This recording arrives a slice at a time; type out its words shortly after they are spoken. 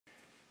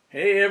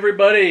Hey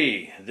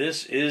everybody,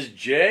 this is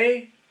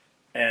J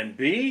and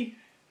B,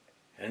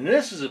 and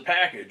this is a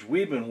package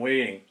we've been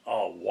waiting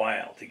a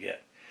while to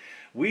get.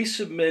 We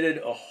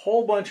submitted a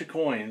whole bunch of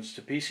coins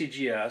to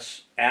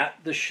PCGS at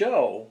the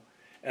show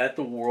at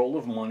the World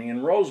of Money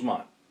in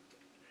Rosemont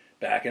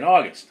back in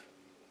August.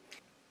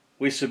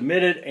 We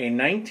submitted a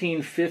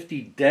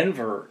 1950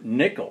 Denver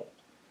nickel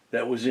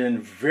that was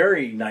in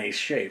very nice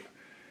shape.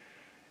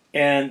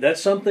 And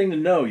that's something to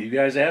know. You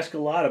guys ask a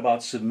lot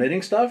about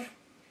submitting stuff.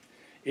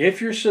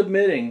 If you're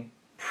submitting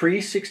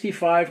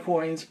pre-65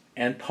 coins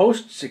and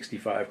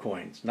post-65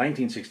 coins,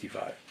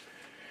 1965,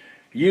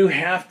 you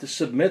have to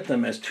submit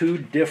them as two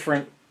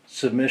different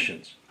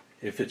submissions.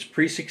 If it's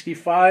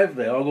pre-65,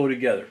 they all go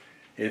together.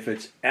 If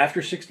it's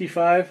after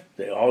 65,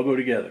 they all go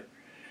together.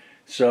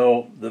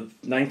 So the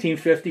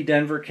 1950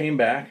 Denver came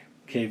back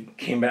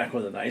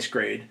with a nice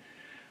grade.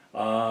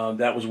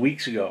 That was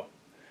weeks ago.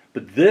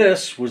 But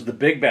this was the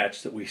big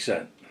batch that we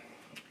sent.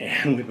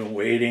 And we've been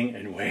waiting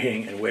and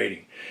waiting and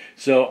waiting.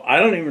 So I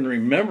don't even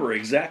remember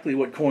exactly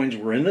what coins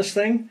were in this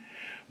thing,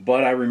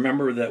 but I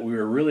remember that we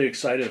were really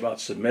excited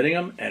about submitting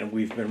them, and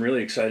we've been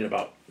really excited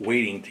about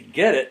waiting to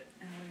get it.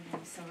 And we've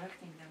been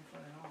selecting them for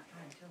a long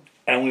time, too.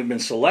 And we've been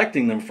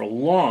selecting them for a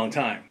long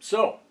time.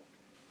 So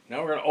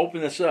now we're going to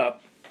open this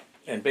up,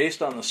 and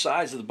based on the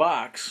size of the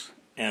box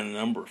and the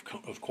number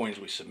of coins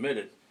we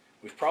submitted,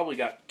 we've probably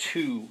got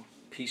 2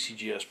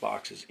 PCGS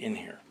boxes in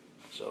here.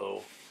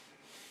 So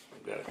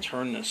I've got to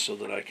turn this so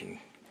that I can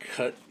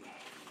cut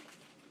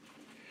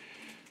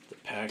the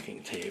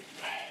packing tape.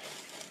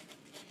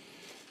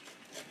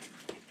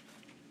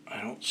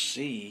 I don't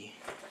see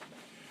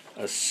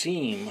a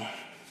seam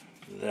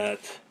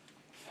that,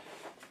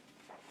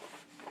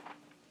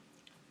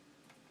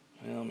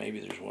 well,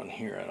 maybe there's one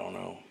here, I don't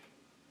know.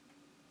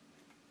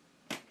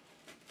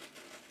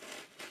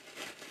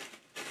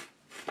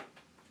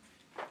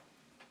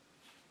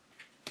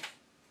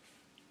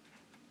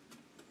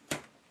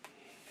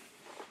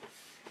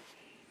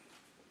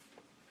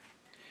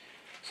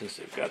 Since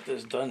they've got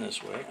this done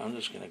this way, I'm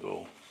just going to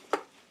go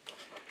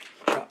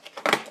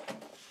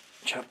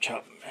chop,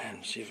 chop,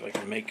 and see if I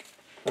can make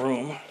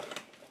room.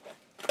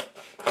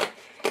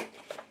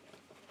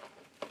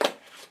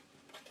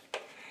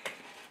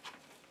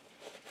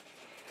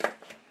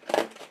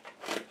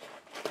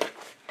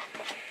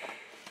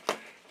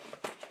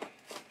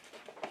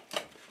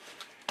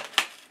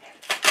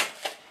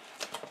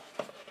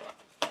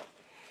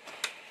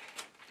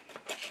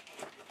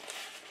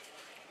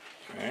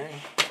 Okay.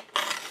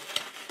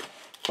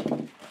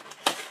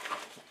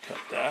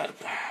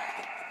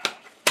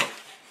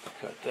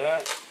 Cut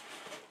that.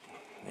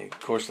 Of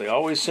course, they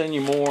always send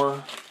you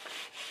more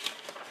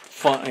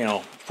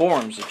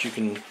forms that you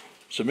can,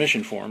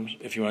 submission forms,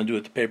 if you want to do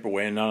it the paper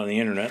way and not on the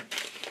internet.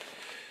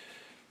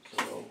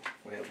 So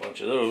we have a bunch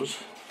of those.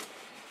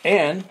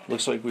 And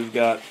looks like we've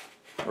got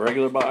a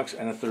regular box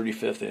and a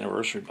 35th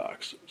anniversary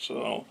box.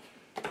 So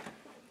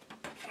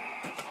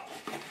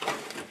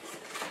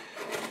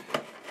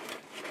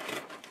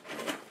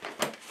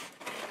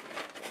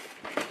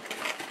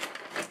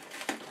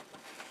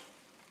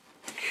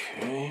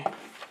okay.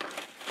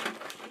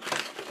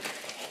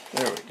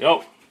 There we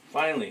go.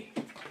 Finally.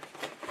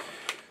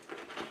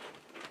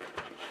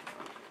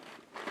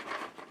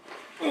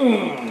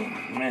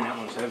 Man, that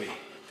one's heavy.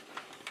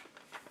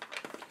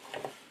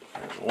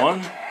 There's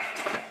one.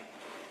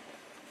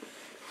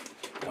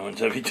 That one's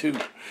heavy too.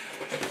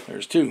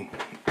 There's 2.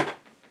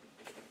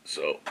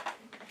 So,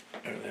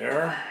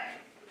 there.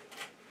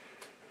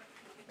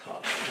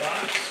 Toss the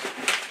box.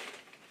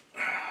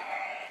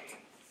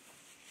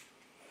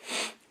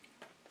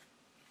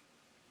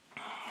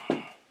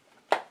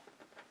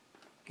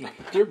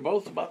 They're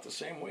both about the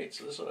same weight,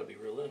 so this ought to be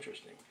real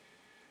interesting.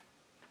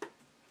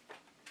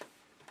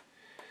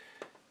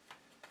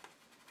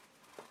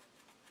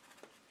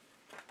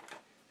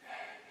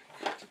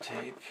 Cut the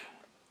tape.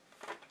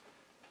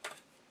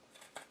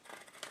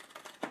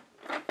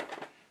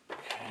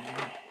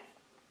 Okay.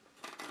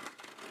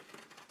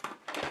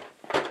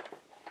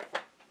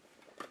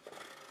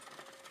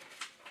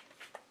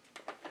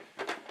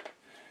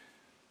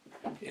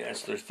 Yeah,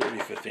 it's their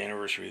 35th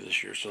anniversary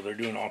this year, so they're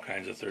doing all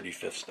kinds of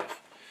 35th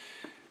stuff.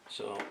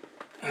 So,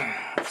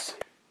 let's see.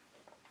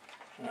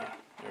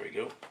 There we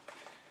go.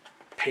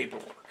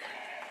 Paperwork.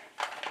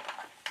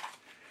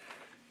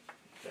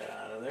 Get that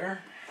out of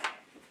there.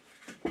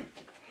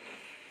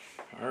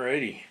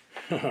 Alrighty.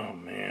 Oh,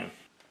 man.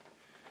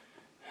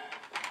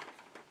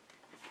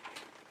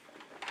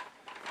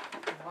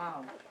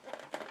 Wow.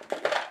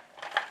 That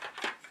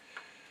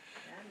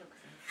looks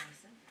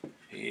impressive.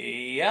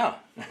 Yeah.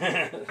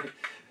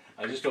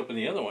 I just opened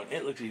the other one.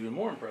 It looks even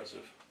more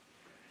impressive.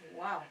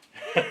 Wow.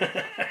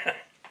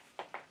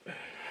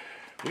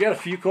 We got a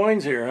few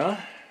coins here, huh?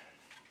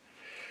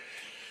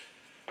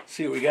 Let's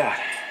see what we got.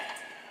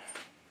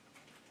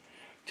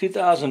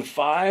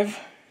 2005.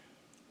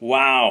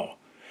 Wow.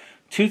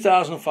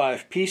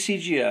 2005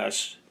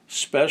 PCGS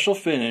special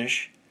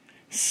finish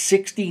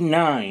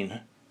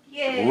 69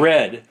 Yay.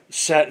 red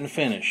satin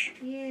finish.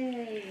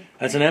 Yay.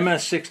 That's an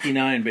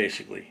MS69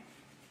 basically.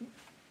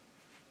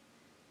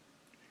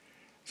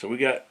 So we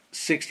got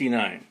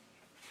 69.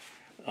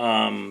 So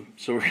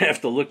we're going to have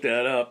to look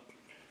that up.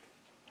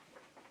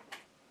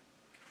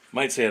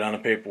 Might say it on the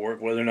paperwork,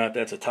 whether or not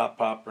that's a top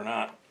pop or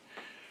not.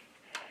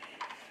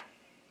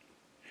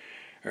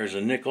 There's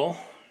a nickel.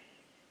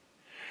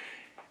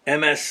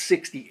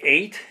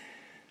 MS68,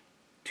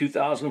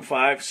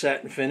 2005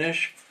 satin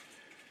finish.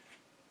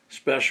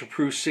 Special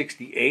Proof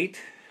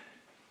 68.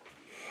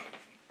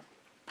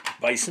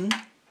 Bison.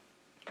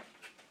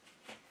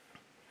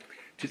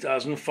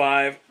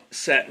 2005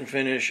 satin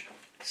finish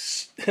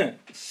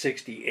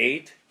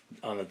 68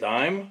 on the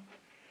dime.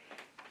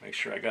 Make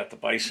sure I got the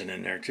bison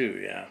in there too,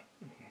 yeah.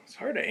 It's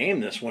hard to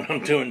aim this when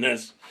I'm doing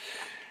this.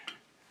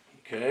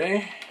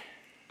 Okay.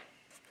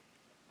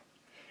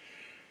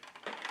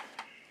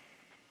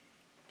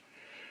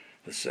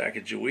 The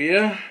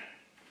Sacagawea,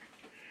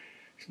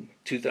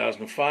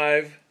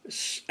 2005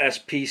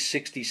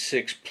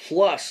 SP66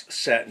 Plus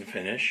satin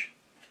finish.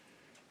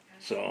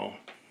 So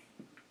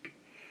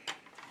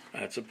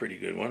that's a pretty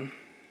good one.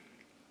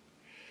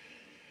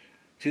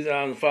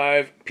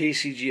 2005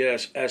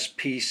 PCGS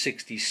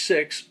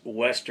SP66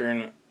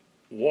 Western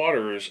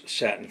Waters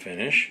satin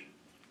finish.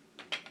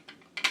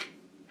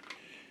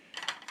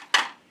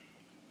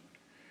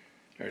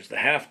 There's the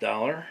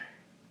 $50.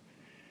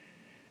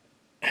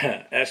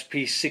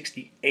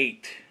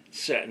 SP68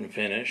 satin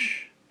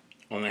finish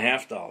on the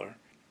 $50.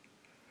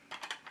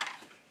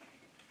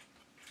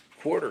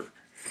 Quarter.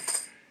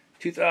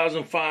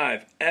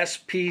 2005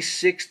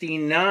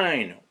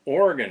 SP69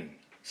 Oregon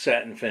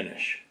satin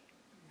finish.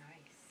 Nice.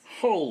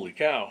 Holy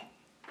cow.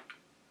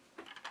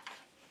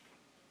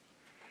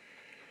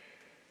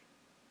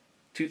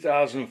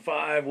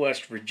 2005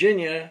 West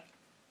Virginia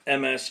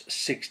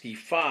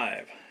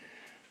MS65.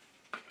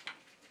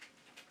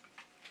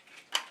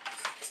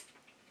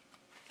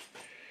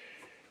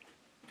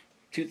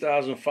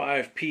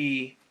 2005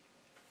 P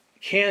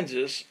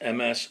Kansas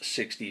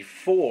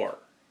MS64.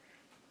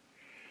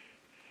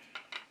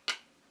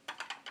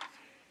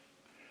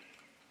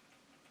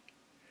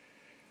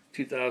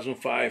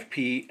 2005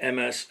 P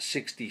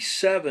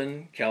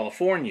MS67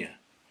 California.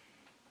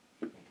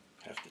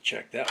 Have to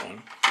check that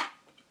one.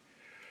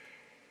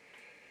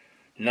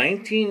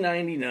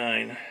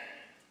 1999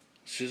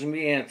 Susan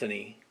B.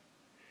 Anthony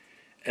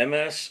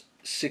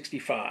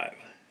MS65.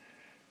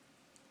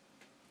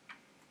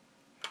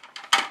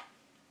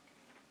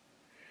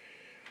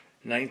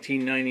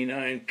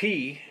 1999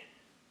 P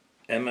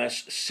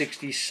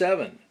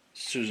MS67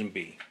 Susan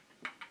B.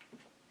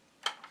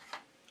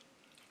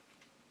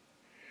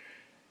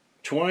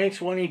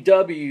 2020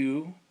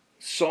 W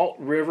Salt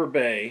River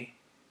Bay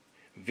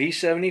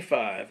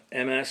V75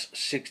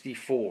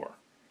 MS64.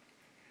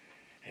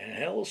 And a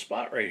hell of a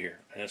spot right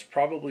here. And that's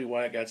probably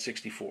why I got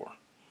 64.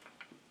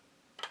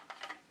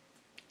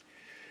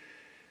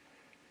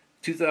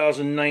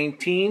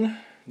 2019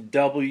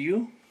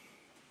 W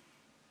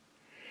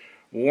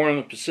War in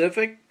the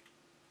Pacific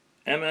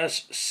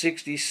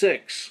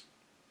MS66.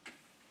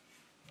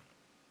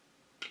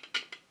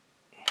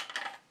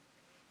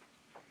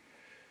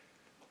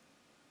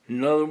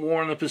 Another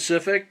War in the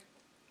Pacific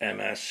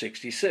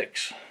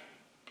MS66.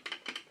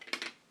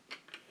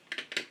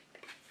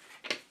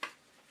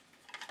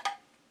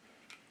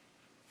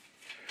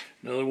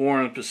 Another War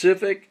in the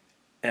Pacific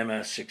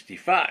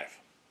MS65.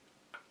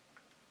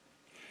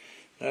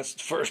 That's the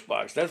first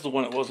box. That's the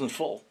one that wasn't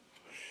full.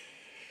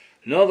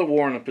 Another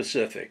War in the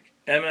Pacific,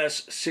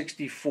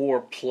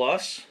 MS64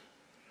 Plus.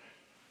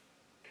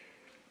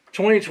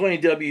 2020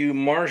 W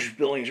Marsh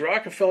Billings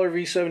Rockefeller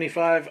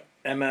V75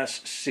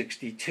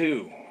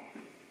 MS62.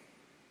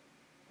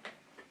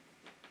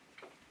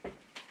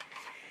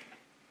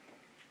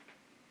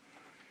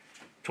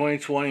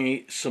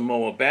 '20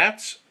 Samoa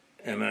Bats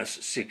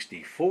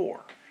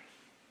MS64.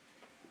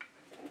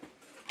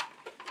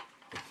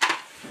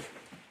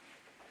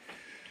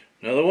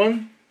 Another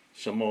one,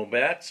 Samoa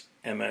Bats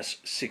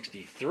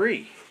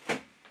MS63.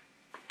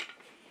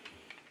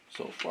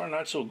 So far,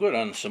 not so good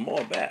on the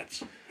Samoa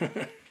Bats.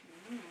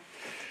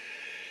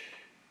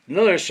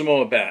 Another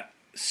Samoa Bat,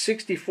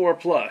 64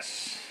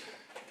 plus.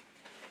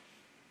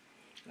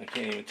 I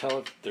can't even tell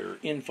if they're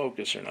in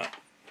focus or not.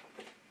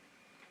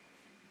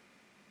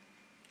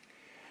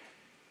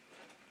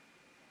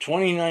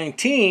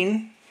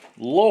 2019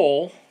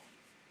 Lowell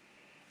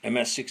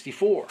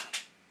MS64.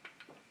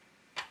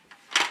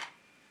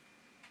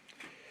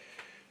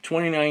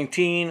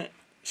 2019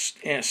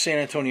 San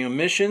Antonio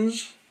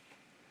Missions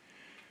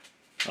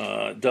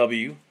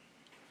W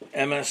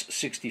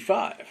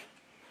MS65.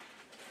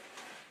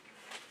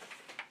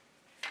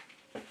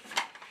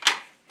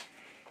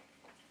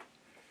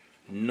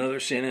 Another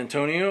San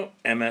Antonio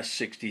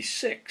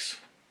MS66.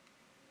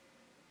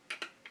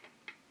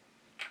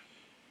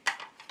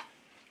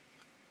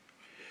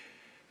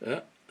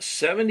 Uh,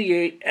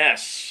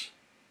 78S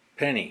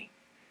penny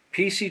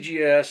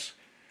PCGS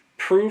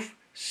Proof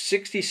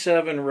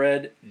 67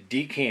 red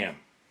decam.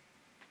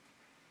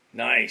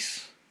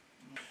 Nice.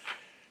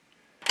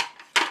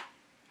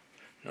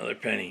 Another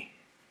penny.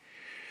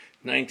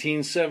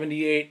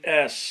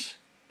 1978S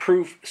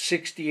proof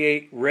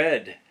 68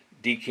 red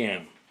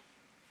decam.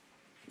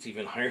 It's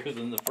even higher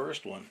than the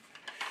first one.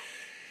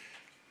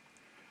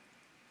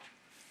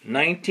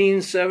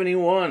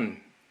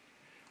 1971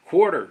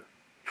 quarter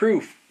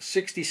proof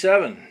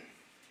 67.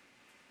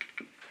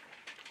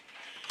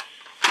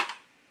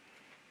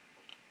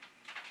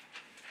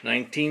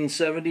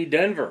 1970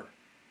 Denver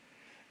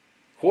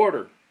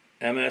quarter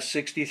MS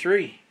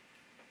 63.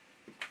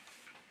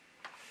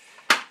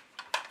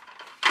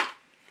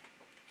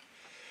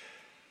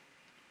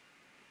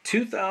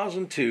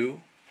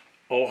 2002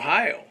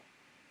 Ohio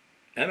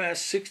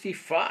MS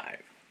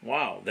 65.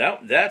 Wow,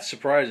 that's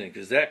surprising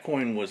because that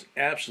coin was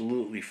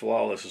absolutely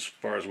flawless as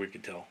far as we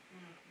could tell.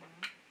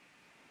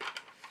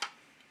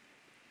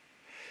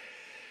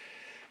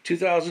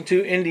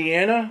 2002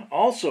 Indiana,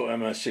 also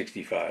MS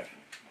 65.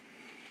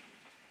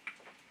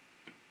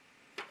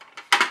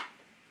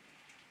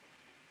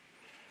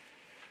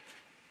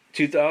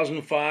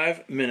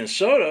 2005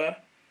 Minnesota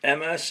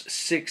MS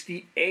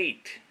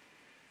 68.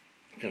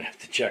 I'm gonna have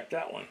to check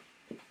that one.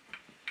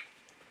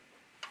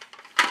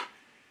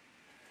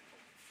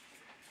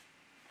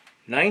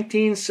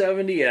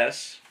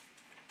 1970S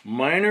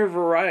minor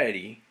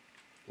variety,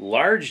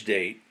 large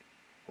date,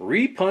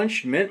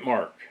 repunched mint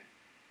mark.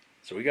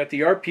 So we got the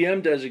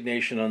RPM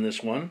designation on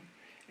this one,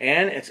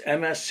 and it's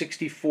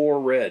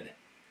MS64 red.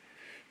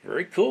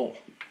 Very cool.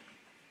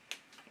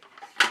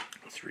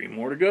 3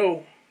 more to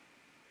go.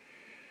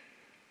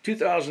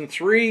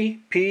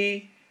 2003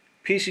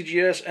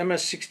 PCGS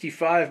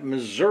MS65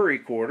 Missouri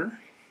quarter.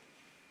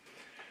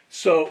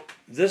 So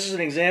this is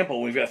an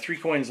example. We've got 3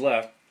 coins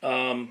left,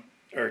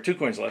 or 2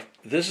 coins left.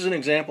 This is an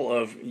example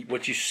of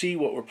what you see,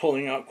 what we're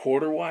pulling out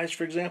quarter-wise,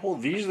 for example.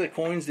 These are the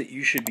coins that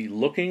you should be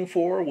looking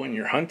for when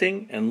you're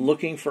hunting and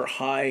looking for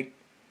high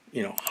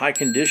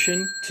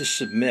condition to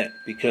submit,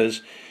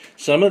 because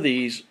some of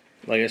these,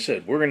 like I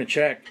said, we're going to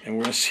check and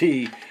we're going to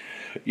see.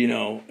 You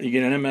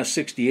get an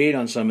MS68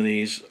 on some of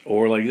these,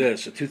 or like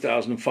this, a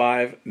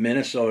 2005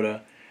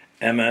 Minnesota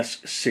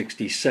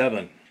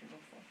MS67.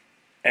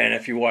 And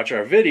if you watch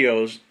our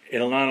videos,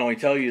 it'll not only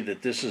tell you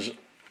that this is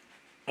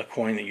a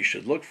coin that you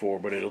should look for,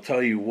 but it'll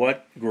tell you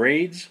what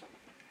grades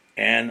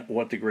and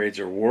what the grades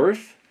are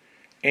worth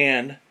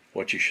and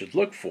what you should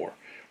look for,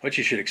 what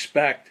you should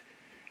expect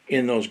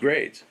in those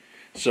grades.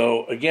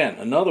 So again,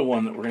 another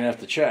one that we're going to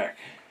have to check.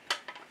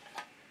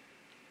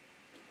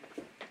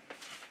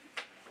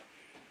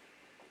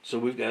 So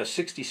we've got a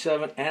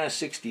 67 and a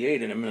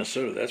 68 in a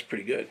Minnesota. That's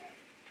pretty good.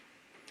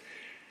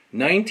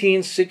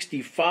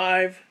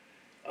 1965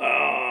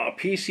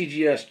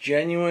 PCGS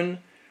genuine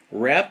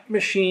wrap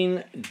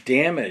machine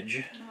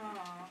damage.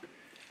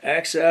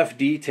 XF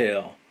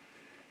detail.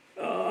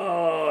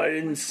 Oh, I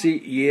didn't see.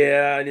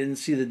 Yeah, I didn't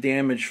see the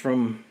damage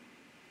from.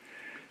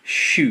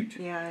 Shoot.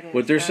 Yeah, it is.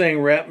 What they're saying,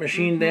 wrap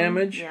machine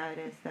damage. Yeah, it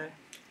is there.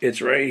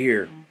 It's right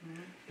here.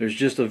 There's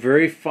just a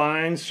very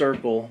fine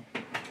circle.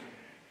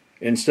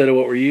 Instead of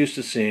what we're used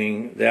to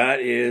seeing, that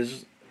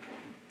is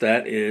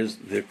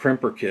the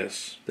crimper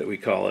kiss that we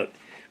call it.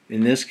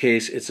 In this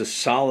case, it's a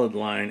solid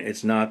line.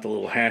 It's not the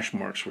little hash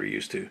marks we're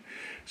used to.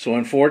 So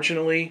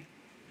unfortunately,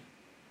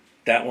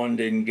 that one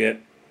didn't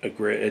get a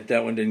grade.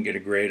 That one didn't get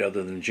a grade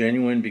other than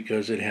genuine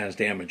because it has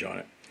damage on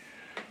it.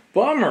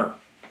 Bummer.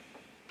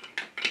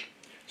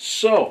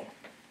 So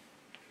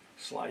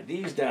slide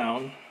these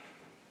down.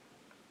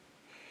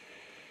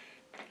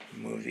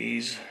 Move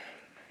these.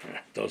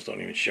 Those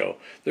don't even show.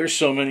 There's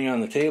so many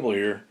on the table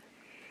here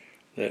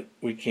that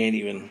we can't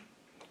even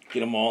get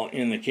them all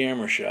in the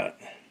camera shot.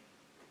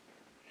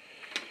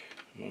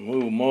 I'm going to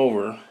move them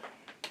over.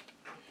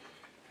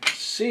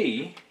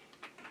 See.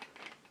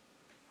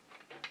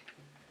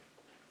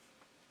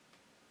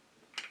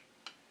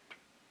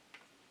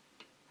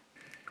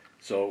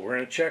 So we're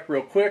going to check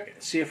real quick,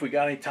 see if we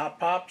got any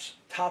top pops.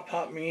 Top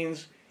pop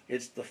means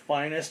it's the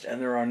finest and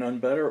there are none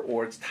better,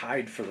 or it's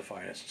tied for the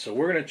finest. So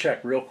we're going to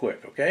check real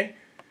quick, okay?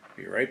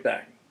 Be right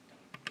back.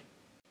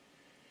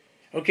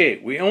 Okay,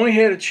 we only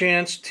had a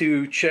chance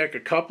to check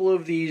a couple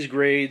of these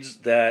grades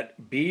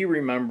that B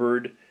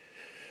remembered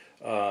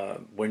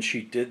when she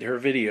did her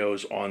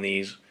videos on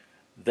these,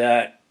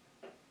 that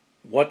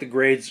what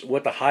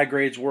the high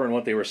grades were and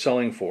what they were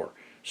selling for.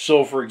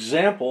 So for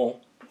example,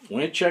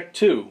 when I checked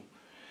 2,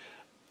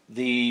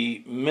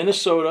 the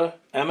Minnesota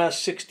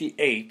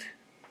MS68,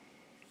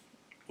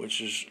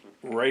 which is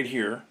right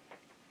here,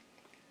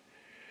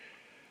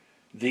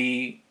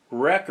 the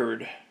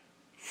record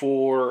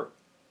for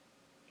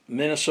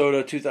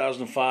Minnesota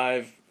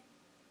 2005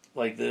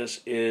 like this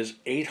is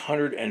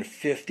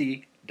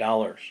 $850.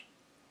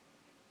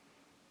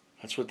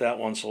 That's what that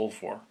one sold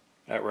for,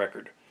 that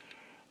record.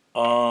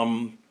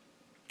 But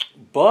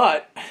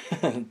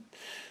the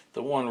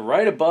one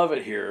right above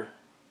it here,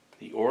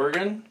 the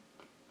Oregon,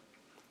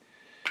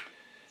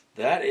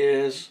 that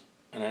is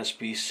an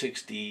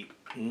SP69,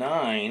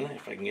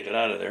 if I can get it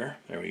out of there.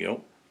 There we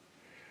go.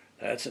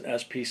 That's an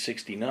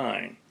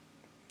SP69.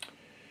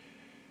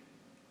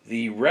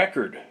 The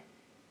record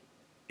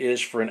is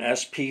for an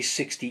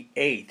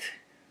SP68,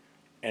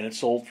 and it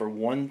sold for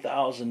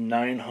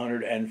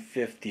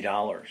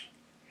 $1,950.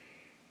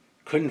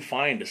 Couldn't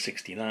find a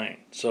 69.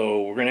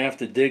 So we're going to have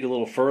to dig a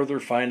little further,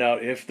 find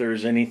out if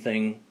there's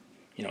anything,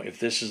 you know, if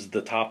this is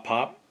the top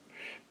pop.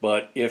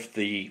 But if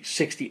the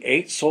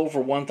 68 sold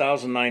for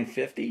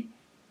 $1,950,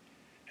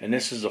 and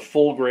this is a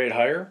full grade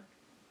higher,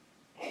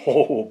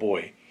 oh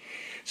boy.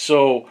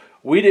 So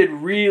we did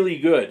really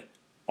good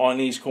on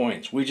these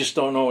coins. We just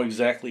don't know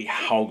exactly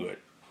how good.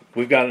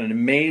 We've got an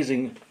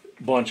amazing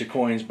bunch of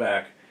coins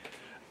back.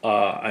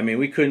 I mean,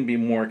 we couldn't be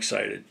more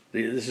excited.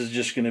 This is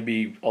just going to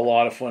be a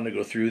lot of fun to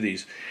go through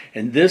these.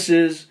 And this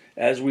is,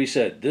 as we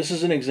said, this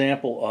is an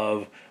example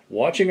of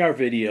watching our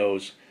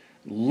videos,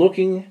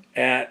 looking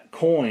at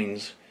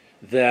coins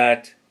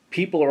that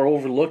people are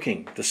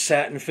overlooking. The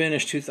satin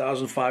finish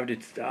 2005 to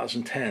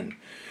 2010.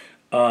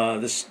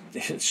 This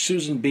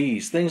Susan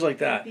B's, things like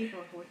that. People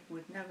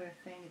would never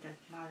think that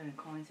modern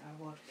coins are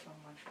worth so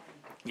much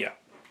money. Yeah.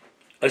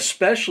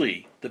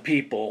 Especially the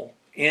people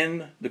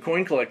in the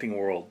coin collecting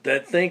world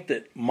that think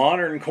that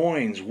modern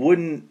coins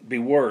wouldn't be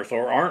worth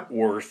or aren't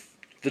worth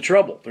the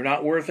trouble. They're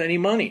not worth any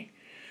money.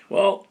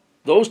 Well,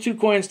 those two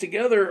coins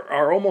together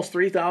are almost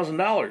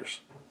 $3,000.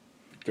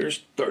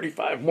 There's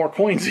 35 more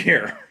coins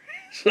here.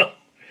 So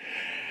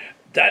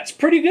that's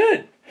pretty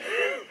good.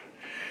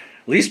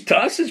 At least to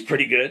us, it's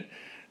pretty good.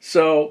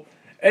 So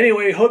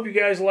anyway, hope you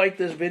guys liked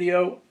this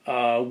video.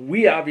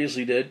 We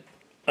obviously did.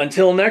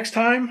 Until next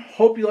time,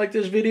 hope you like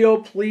this video.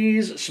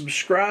 Please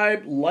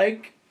subscribe,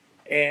 like,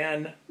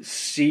 and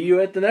see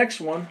you at the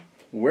next one.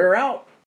 We're out.